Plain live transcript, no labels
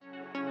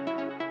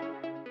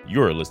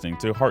You're listening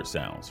to Heart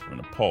Sounds from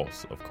the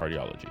Pulse of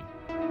Cardiology.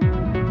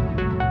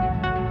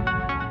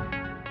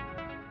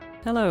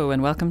 Hello,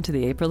 and welcome to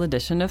the April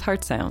edition of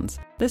Heart Sounds.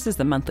 This is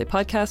the monthly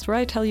podcast where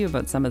I tell you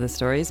about some of the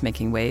stories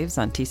making waves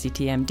on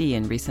TCTMD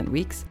in recent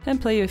weeks and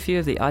play you a few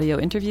of the audio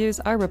interviews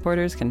our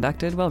reporters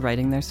conducted while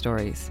writing their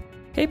stories.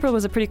 April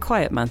was a pretty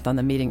quiet month on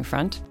the meeting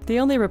front. The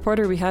only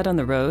reporter we had on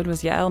the road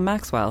was Yael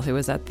Maxwell, who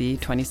was at the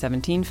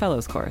 2017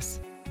 Fellows course.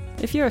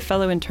 If you're a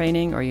fellow in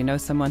training or you know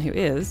someone who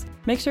is,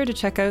 make sure to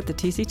check out the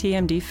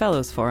TCTMD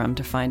Fellows Forum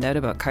to find out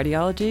about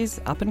cardiology's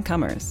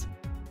up-and-comers.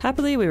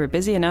 Happily, we were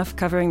busy enough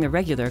covering the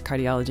regular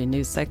cardiology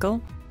news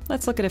cycle.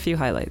 Let's look at a few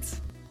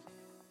highlights.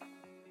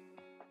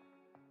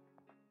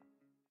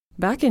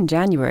 Back in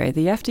January,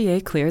 the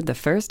FDA cleared the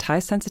first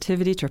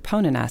high-sensitivity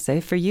troponin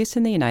assay for use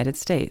in the United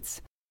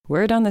States.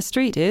 Word on the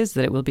street is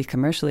that it will be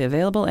commercially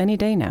available any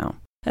day now.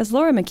 As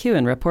Laura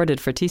McEwen reported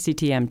for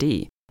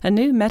TCTMD, a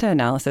new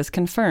meta-analysis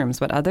confirms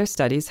what other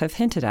studies have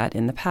hinted at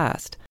in the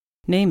past,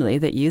 namely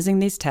that using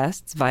these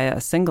tests via a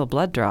single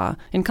blood draw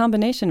in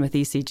combination with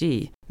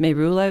ECG may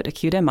rule out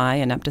acute MI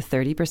in up to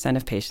 30%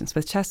 of patients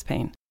with chest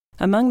pain.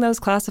 Among those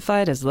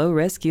classified as low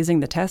risk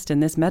using the test in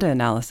this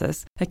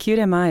meta-analysis,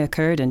 acute MI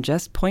occurred in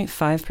just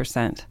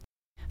 0.5%.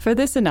 For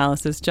this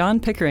analysis,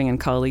 John Pickering and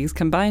colleagues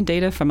combined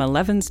data from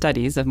 11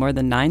 studies of more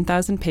than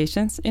 9,000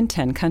 patients in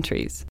 10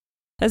 countries.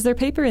 As their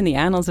paper in the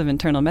Annals of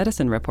Internal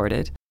Medicine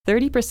reported,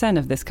 30%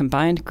 of this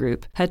combined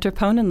group had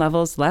troponin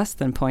levels less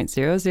than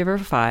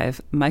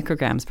 0.005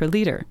 micrograms per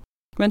liter.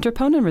 When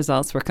troponin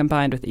results were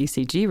combined with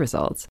ECG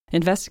results,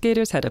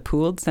 investigators had a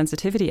pooled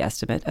sensitivity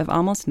estimate of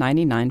almost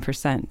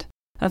 99%.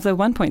 Of the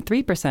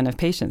 1.3% of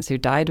patients who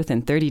died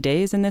within 30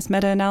 days in this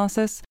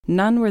meta-analysis,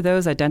 none were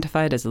those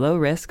identified as low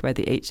risk by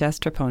the HS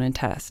troponin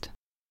test.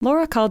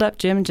 Laura called up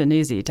Jim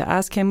Januzzi to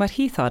ask him what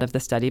he thought of the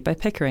study by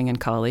Pickering and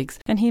colleagues,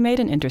 and he made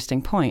an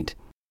interesting point.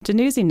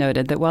 Januzzi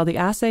noted that while the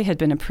assay had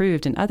been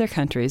approved in other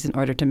countries in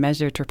order to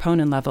measure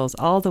troponin levels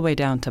all the way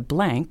down to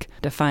blank,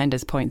 defined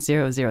as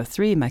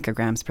 0.003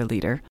 micrograms per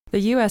liter, the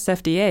US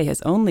FDA has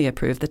only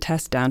approved the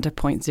test down to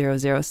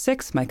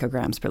 0.006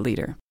 micrograms per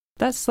liter.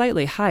 That's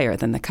slightly higher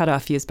than the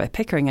cutoff used by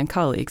Pickering and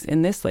colleagues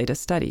in this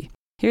latest study.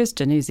 Here's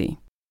Januzzi.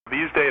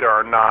 These data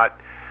are not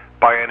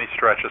by any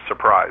stretch a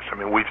surprise. I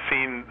mean, we've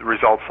seen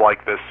results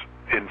like this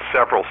in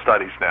several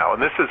studies now, and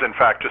this is in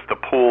fact just a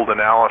pooled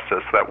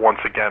analysis that once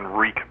again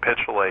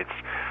recapitulates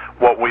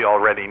what we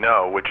already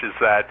know, which is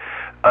that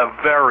a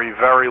very,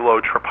 very low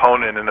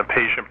troponin in a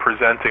patient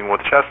presenting with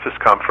chest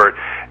discomfort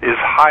is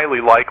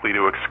highly likely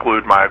to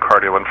exclude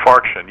myocardial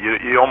infarction.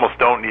 You almost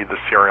don't need the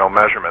serial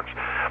measurements.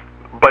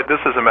 But this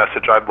is a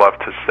message I'd love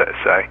to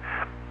say.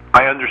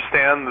 I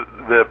understand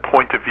the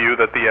point of view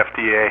that the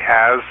FDA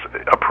has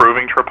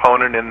approving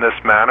troponin in this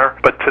manner,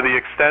 but to the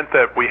extent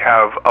that we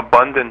have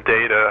abundant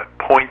data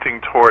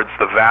pointing towards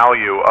the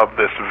value of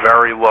this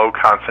very low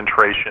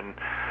concentration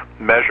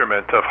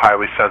measurement of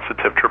highly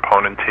sensitive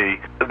troponin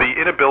T, the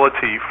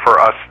inability for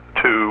us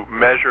to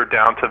measure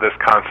down to this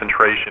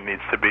concentration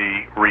needs to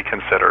be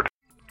reconsidered.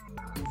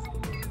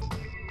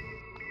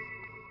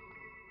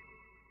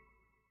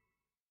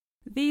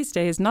 These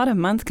days, not a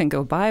month can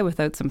go by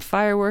without some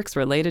fireworks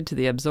related to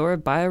the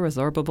Absorb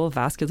bioresorbable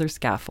vascular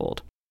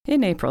scaffold.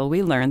 In April,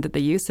 we learned that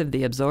the use of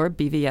the Absorb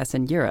BVS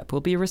in Europe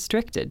will be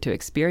restricted to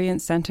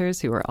experienced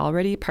centers who are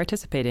already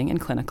participating in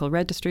clinical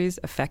registries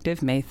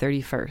effective May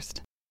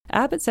 31st.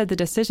 Abbott said the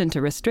decision to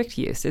restrict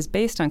use is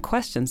based on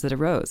questions that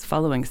arose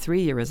following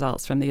 3-year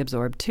results from the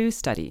Absorb 2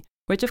 study,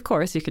 which of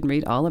course you can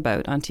read all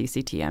about on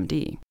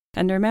TCTMD.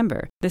 And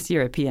remember, this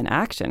European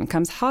action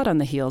comes hot on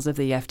the heels of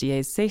the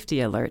FDA's safety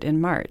alert in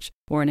March,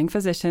 warning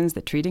physicians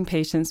that treating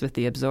patients with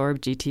the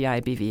Absorb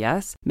GTI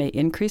BVS may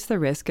increase the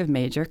risk of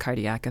major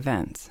cardiac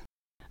events.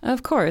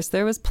 Of course,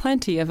 there was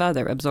plenty of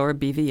other Absorb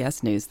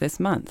BVS news this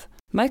month.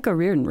 Mike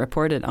O'Riordan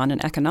reported on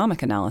an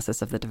economic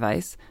analysis of the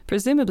device,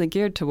 presumably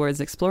geared towards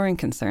exploring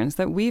concerns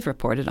that we've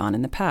reported on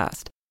in the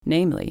past,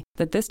 namely,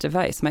 that this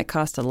device might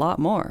cost a lot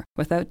more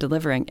without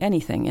delivering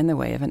anything in the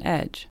way of an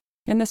edge.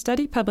 In the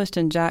study published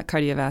in JACC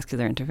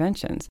Cardiovascular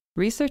Interventions,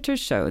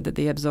 researchers showed that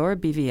the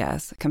Absorb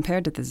BVS,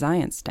 compared to the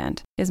Xience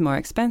stent, is more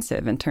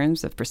expensive in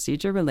terms of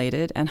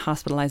procedure-related and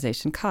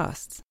hospitalization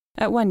costs.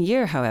 At 1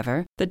 year,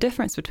 however, the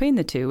difference between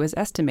the two was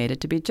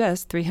estimated to be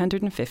just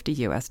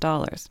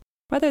 $350.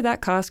 Whether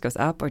that cost goes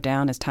up or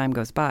down as time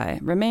goes by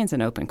remains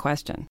an open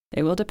question.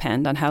 It will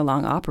depend on how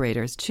long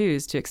operators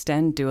choose to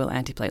extend dual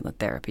antiplatelet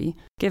therapy,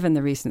 given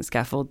the recent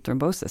scaffold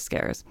thrombosis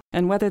scares,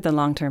 and whether the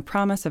long-term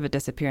promise of a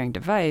disappearing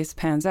device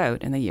pans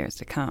out in the years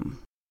to come.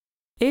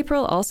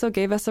 April also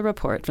gave us a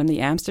report from the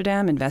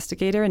Amsterdam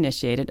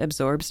investigator-initiated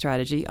Absorb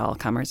Strategy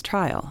All-Comers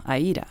Trial,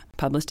 AIDA,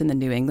 published in the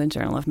New England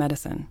Journal of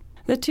Medicine.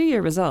 The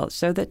 2-year results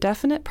show that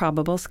definite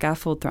probable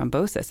scaffold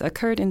thrombosis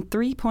occurred in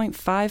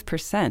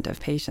 3.5%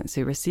 of patients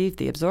who received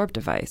the Absorb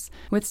device,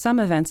 with some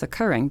events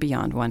occurring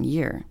beyond 1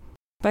 year.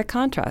 By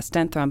contrast,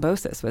 stent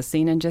thrombosis was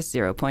seen in just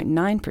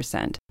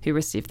 0.9% who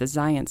received the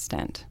Xience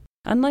stent.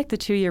 Unlike the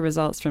 2-year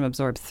results from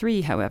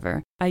ABSORB-3,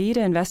 however,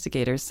 AIDA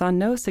investigators saw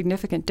no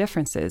significant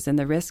differences in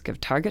the risk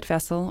of target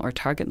vessel or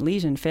target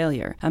lesion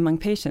failure among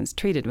patients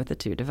treated with the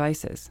two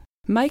devices.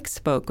 Mike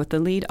spoke with the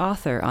lead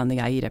author on the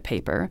AIDA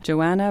paper,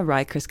 Joanna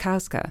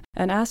Raj-Krzyzewska,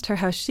 and asked her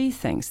how she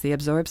thinks the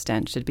Absorb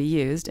stent should be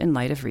used in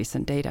light of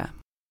recent data.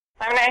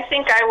 I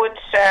think I would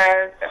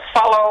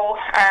follow,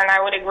 and I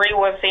would agree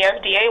with the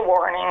FDA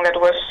warning that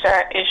was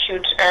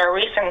issued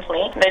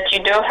recently, that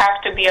you do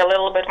have to be a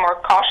little bit more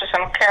cautious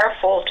and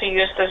careful to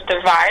use this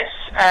device.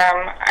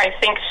 I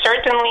think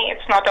certainly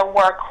it's not a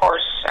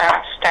workhorse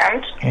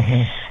stent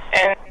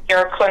in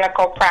your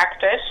clinical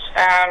practice.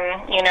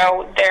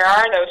 There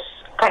are those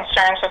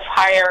concerns of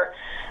higher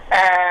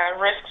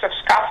risks of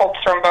scaffold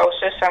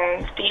thrombosis,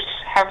 and these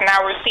have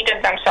now repeated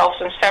themselves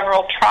in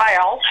several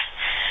trials.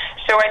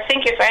 So I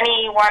think if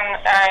anyone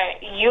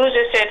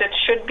uses it, it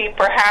should be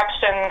perhaps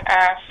in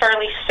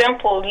fairly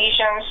simple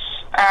lesions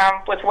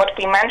with what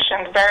we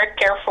mentioned, very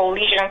careful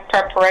lesion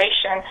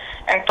preparation,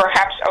 and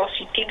perhaps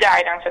OCT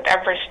guidance at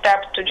every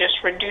step to just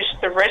reduce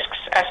the risks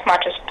as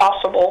much as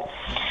possible.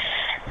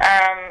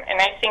 And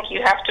I think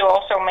you have to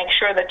also make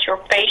sure that your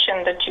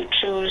patient that you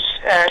choose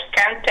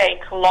can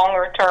take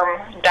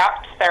longer-term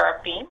DAPT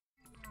therapy.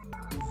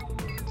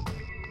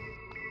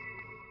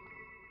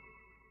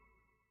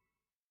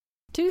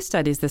 Two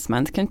studies this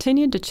month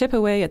continued to chip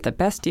away at the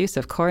best use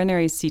of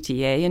coronary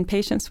CTA in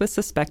patients with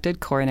suspected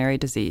coronary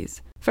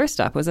disease. First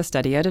up was a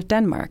study out of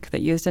Denmark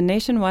that used a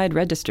nationwide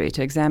registry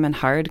to examine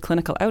hard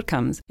clinical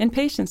outcomes in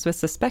patients with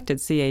suspected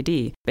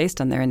CAD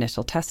based on their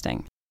initial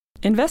testing.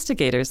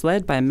 Investigators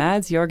led by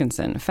Mads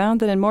Jorgensen found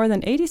that in more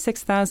than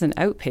 86,000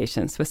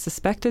 outpatients with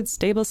suspected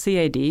stable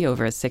CAD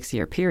over a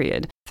 6-year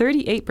period,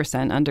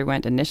 38%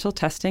 underwent initial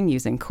testing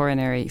using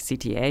coronary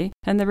CTA,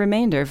 and the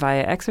remainder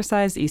via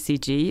exercise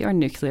ECG or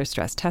nuclear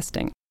stress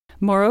testing.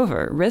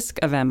 Moreover, risk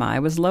of MI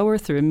was lower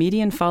through a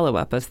median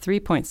follow-up of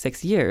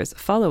 3.6 years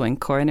following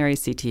coronary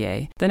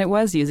CTA than it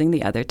was using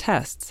the other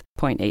tests,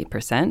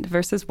 0.8%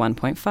 versus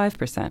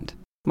 1.5%.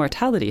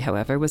 Mortality,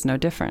 however, was no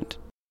different.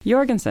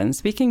 Jorgensen,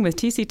 speaking with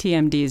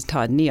TCTMD's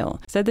Todd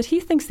Neal, said that he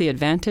thinks the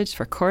advantage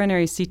for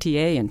coronary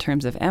CTA in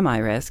terms of MI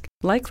risk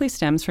likely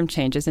stems from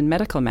changes in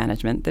medical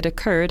management that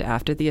occurred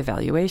after the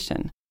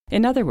evaluation.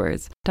 In other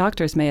words,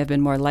 doctors may have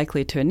been more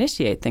likely to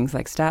initiate things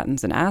like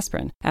statins and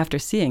aspirin after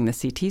seeing the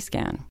CT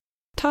scan.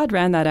 Todd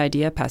ran that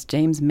idea past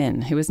James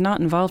Min, who was not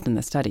involved in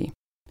the study.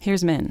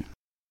 Here's Min.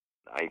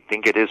 I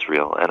think it is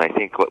real, and I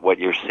think what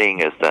you're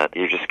seeing is that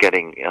you're just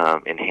getting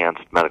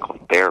enhanced medical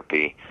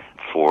therapy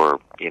for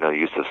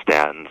use of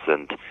statins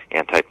and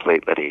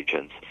antiplatelet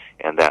agents,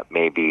 and that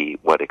may be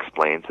what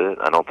explains it.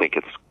 I don't think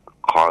it's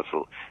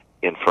causal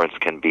inference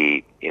can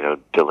be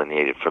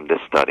delineated from this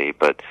study,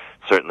 but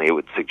certainly it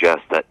would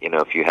suggest that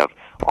if you have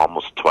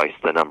almost twice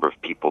the number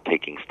of people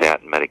taking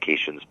statin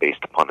medications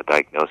based upon a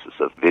diagnosis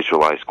of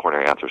visualized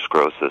coronary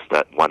atherosclerosis,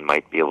 that one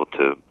might be able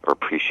to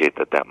appreciate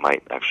that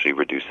might actually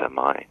reduce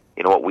MI.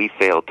 What we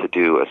failed to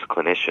do as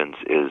clinicians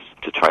is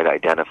to try to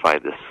identify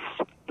the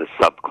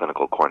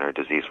subclinical coronary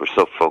disease. We're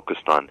so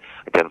focused on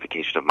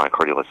identification of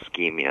myocardial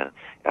ischemia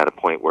at a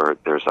point where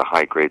there's a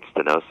high-grade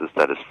stenosis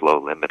that is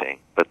flow limiting.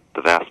 But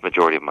the vast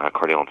majority of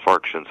myocardial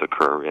infarctions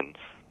occur in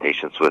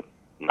patients with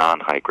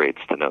non-high-grade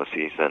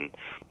stenoses, and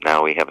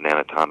now we have an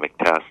anatomic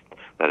test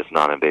that is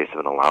non-invasive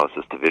and allows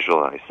us to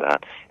visualize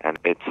that. And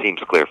it seems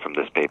clear from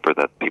this paper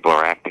that people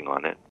are acting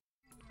on it.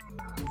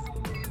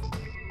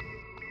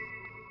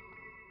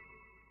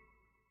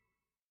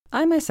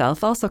 I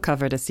myself also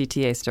covered a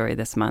CTA story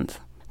this month.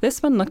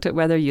 This one looked at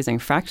whether using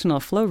fractional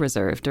flow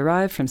reserve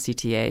derived from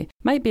CTA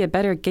might be a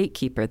better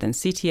gatekeeper than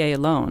CTA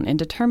alone in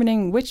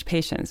determining which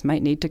patients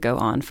might need to go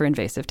on for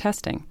invasive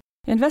testing.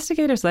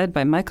 Investigators led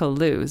by Michael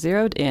Liu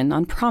zeroed in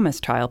on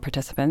PROMISE trial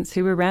participants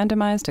who were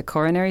randomized to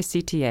coronary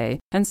CTA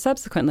and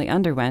subsequently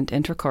underwent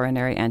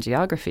intracoronary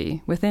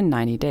angiography within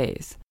 90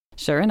 days.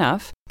 Sure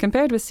enough,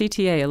 compared with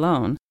CTA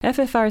alone,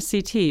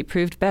 FFRCT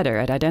proved better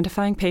at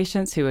identifying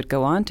patients who would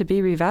go on to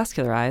be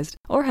revascularized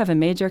or have a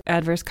major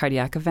adverse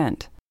cardiac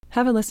event.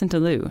 Have a listen to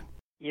Lou.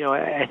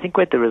 I think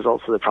with the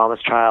results of the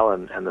PROMISE trial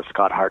and the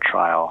Scott Hart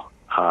trial,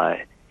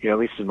 at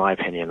least in my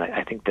opinion,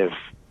 I think they've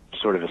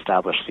sort of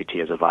established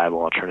CT as a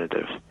viable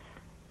alternative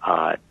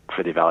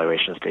for the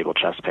evaluation of stable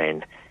chest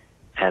pain.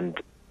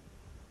 And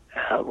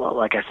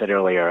like I said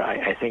earlier,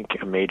 I think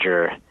a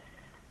major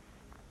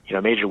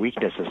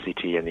weakness of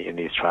CT in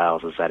these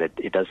trials is that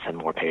it does send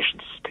more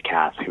patients to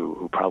cath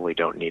who probably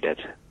don't need it.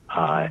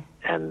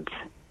 And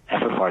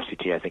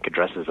FFRCT, I think,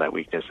 addresses that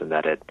weakness in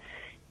that it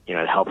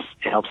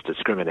helps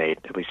discriminate,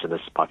 at least in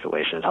this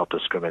population, it helped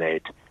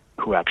discriminate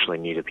who actually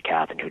needed the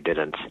cath and who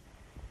didn't.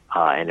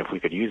 And if we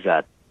could use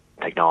that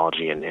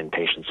technology in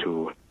patients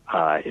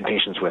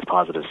with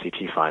positive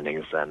CT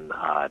findings, then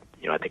I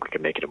think we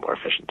could make it a more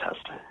efficient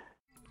test.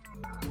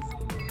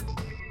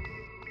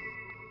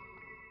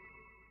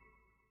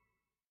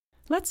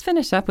 Let's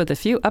finish up with a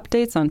few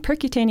updates on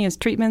percutaneous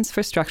treatments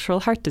for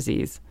structural heart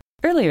disease.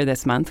 Earlier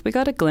this month, we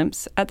got a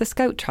glimpse at the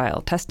SCOUT trial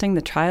testing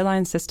the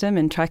TriAlign system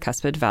in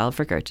tricuspid valve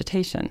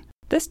regurgitation.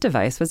 This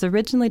device was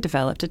originally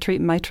developed to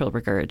treat mitral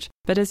regurg,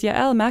 but as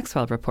Yael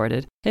Maxwell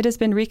reported, it has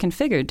been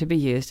reconfigured to be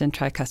used in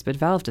tricuspid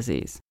valve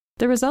disease.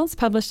 The results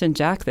published in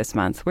JACC this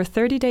month were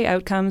 30-day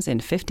outcomes in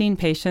 15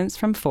 patients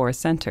from 4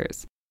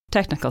 centers.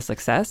 Technical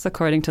success,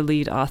 according to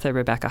lead author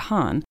Rebecca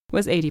Hahn,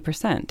 was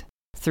 80%.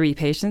 3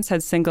 patients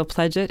had single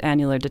pledget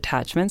annular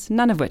detachments,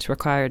 none of which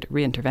required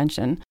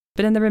reintervention,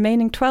 but in the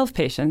remaining 12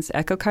 patients,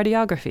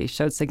 echocardiography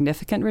showed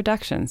significant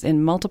reductions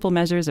in multiple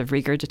measures of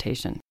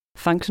regurgitation.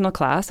 Functional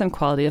class and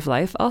quality of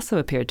life also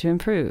appeared to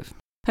improve.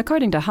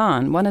 According to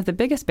Hahn, one of the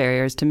biggest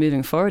barriers to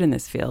moving forward in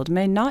this field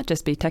may not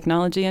just be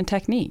technology and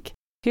technique.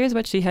 Here's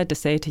what she had to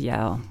say to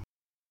Yael.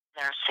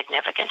 There are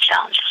significant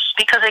challenges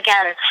because,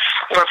 again,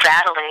 we're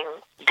battling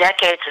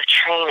decades of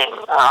training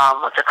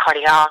of the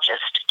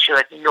cardiologist to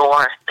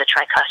ignore the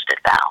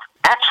tricuspid valve.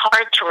 That's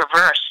hard to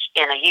reverse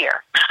in a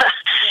year.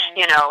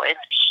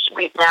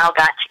 We've now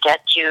got to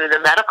get to the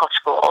medical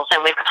schools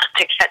and we've got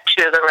to get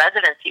to the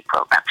residency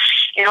program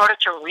in order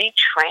to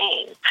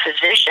retrain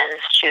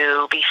physicians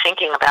to be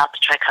thinking about the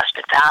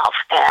tricuspid valve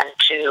and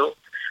to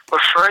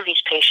refer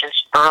these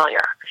patients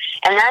earlier.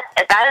 And that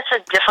is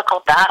a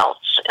difficult battle.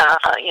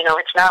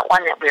 It's not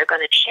one that we're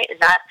going to change. It's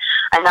not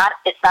a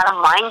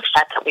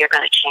mindset that we are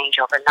going to change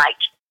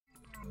overnight.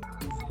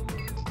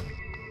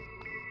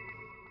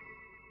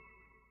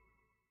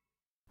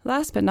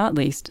 Last but not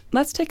least,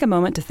 let's take a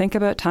moment to think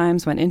about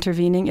times when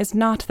intervening is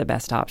not the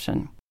best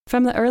option.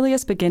 From the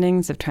earliest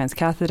beginnings of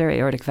transcatheter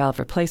aortic valve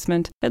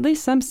replacement, at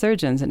least some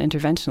surgeons and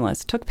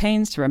interventionalists took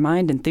pains to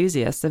remind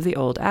enthusiasts of the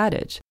old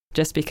adage,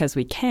 just because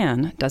we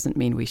can doesn't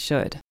mean we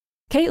should.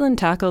 Caitlin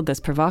tackled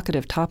this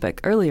provocative topic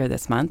earlier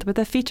this month with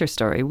a feature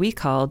story we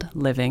called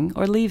Living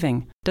or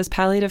Leaving. Does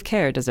palliative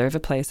care deserve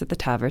a place at the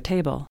TAVR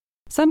table?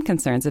 Some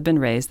concerns have been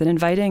raised that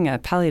inviting a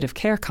palliative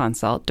care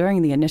consult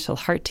during the initial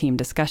heart team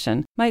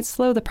discussion might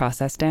slow the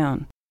process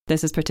down.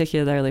 This is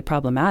particularly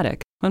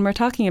problematic when we're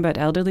talking about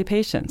elderly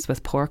patients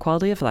with poor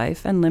quality of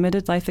life and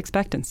limited life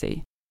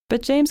expectancy.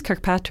 But James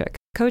Kirkpatrick,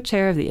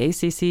 co-chair of the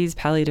ACC's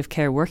Palliative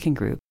Care Working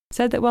Group,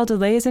 said that while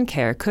delays in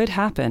care could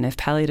happen if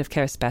palliative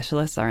care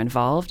specialists are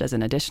involved as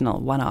an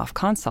additional one-off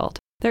consult,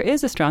 there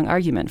is a strong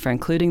argument for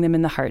including them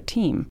in the heart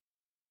team.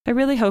 I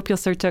really hope you'll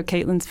search out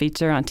Caitlin's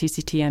feature on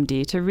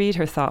TCTMD to read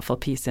her thoughtful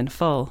piece in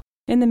full.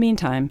 In the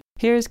meantime,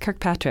 here's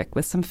Kirkpatrick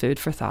with some food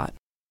for thought.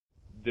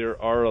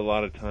 There are a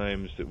lot of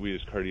times that we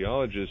as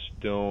cardiologists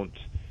don't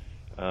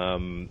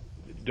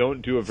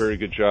do a very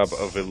good job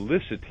of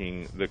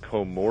eliciting the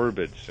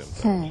comorbid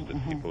symptoms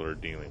that people are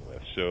dealing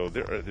with. So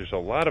there's a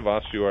lot of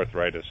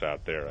osteoarthritis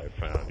out there, I've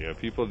found.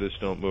 People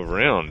just don't move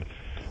around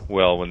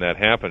well when that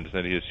happens.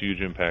 That has huge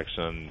impacts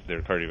on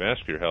their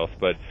cardiovascular health.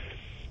 But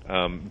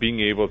being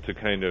able to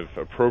kind of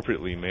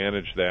appropriately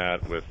manage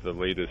that with the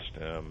latest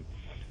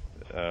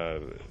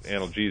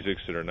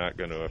analgesics that are not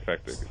going to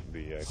affect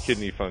the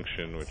kidney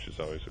function, which is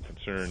always a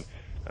concern,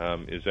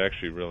 is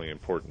actually really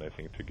important, I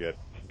think, to get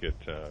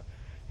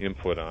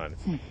input on.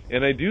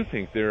 And I do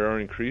think there are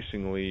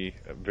increasingly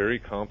very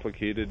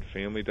complicated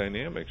family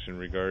dynamics in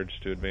regards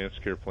to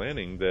advanced care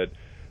planning that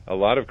a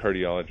lot of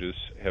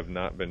cardiologists have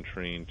not been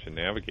trained to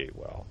navigate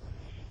well.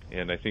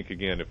 And I think,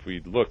 again, if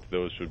we looked,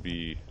 those would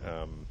be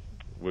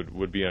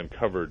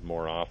uncovered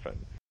more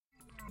often.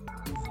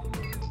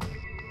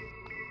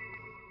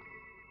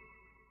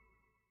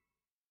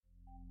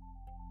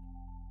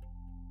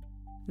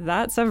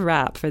 That's a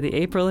wrap for the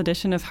April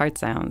edition of Heart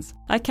Sounds.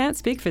 I can't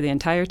speak for the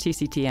entire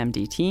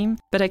TCTMD team,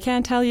 but I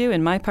can tell you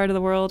in my part of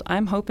the world,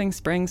 I'm hoping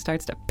spring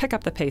starts to pick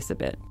up the pace a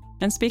bit.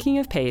 And speaking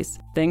of pace,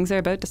 things are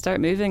about to start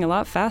moving a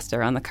lot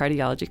faster on the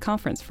cardiology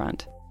conference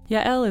front.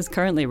 Yael is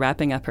currently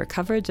wrapping up her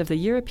coverage of the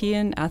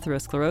European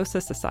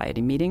Atherosclerosis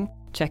Society meeting.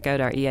 Check out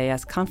our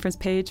EAS conference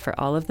page for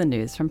all of the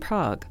news from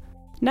Prague.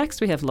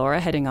 Next, we have Laura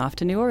heading off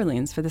to New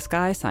Orleans for the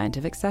SCAI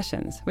Scientific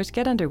Sessions, which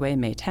get underway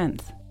May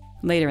 10th.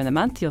 Later in the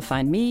month, you'll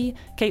find me,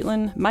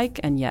 Caitlin, Mike,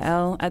 and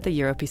Yael at the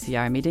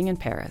EuroPCR meeting in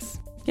Paris.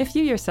 If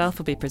you yourself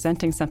will be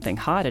presenting something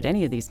hot at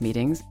any of these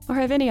meetings, or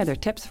have any other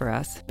tips for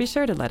us, be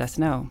sure to let us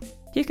know.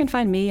 You can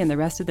find me and the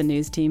rest of the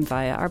news team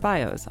via our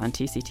bios on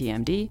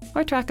TCTMD,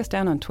 or track us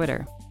down on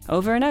Twitter.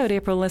 Over and out,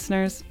 April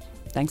listeners.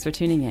 Thanks for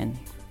tuning in.